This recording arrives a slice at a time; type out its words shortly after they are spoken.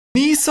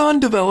Nissan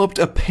developed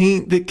a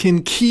paint that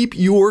can keep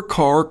your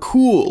car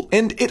cool,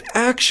 and it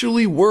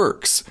actually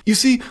works. You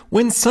see,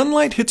 when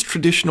sunlight hits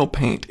traditional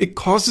paint, it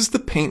causes the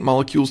paint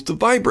molecules to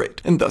vibrate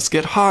and thus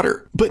get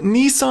hotter. But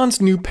Nissan's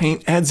new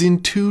paint adds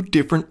in two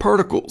different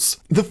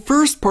particles. The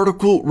first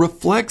particle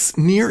reflects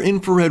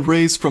near-infrared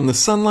rays from the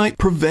sunlight,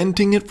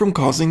 preventing it from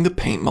causing the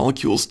paint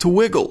molecules to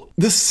wiggle.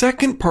 The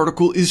second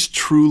particle is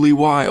truly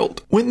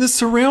wild. When the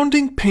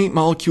surrounding paint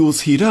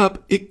molecules heat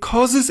up, it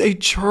causes a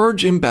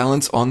charge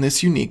imbalance on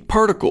this unique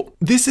particle.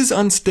 This is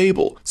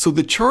unstable, so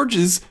the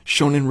charges,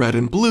 shown in red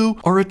and blue,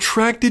 are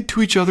attracted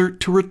to each other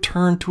to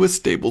return to a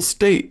stable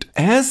state.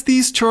 As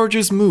these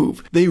charges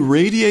move, they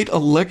radiate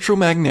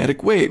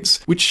electromagnetic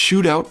waves, which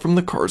shoot out from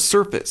the car's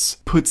surface.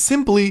 Put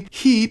simply,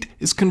 heat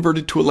is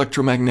converted to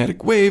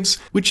electromagnetic waves,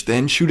 which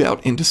then shoot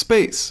out into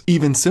space.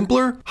 Even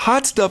simpler,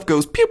 hot stuff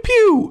goes pew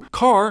pew!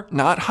 Car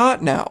not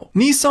hot now.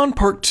 Nissan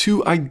parked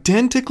two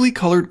identically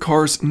colored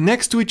cars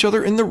next to each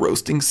other in the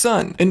roasting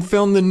sun, and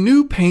found the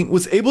new paint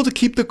was able to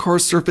keep the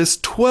car's surface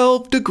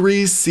 12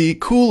 degrees C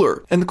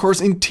cooler, and the car's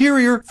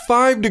interior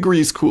 5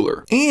 degrees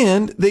cooler.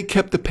 And they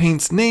kept the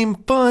paint's name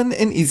fun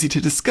and easy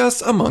to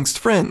discuss amongst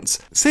friends.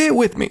 Say it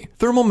with me: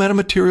 thermal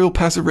metamaterial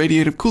passive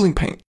radiative cooling paint.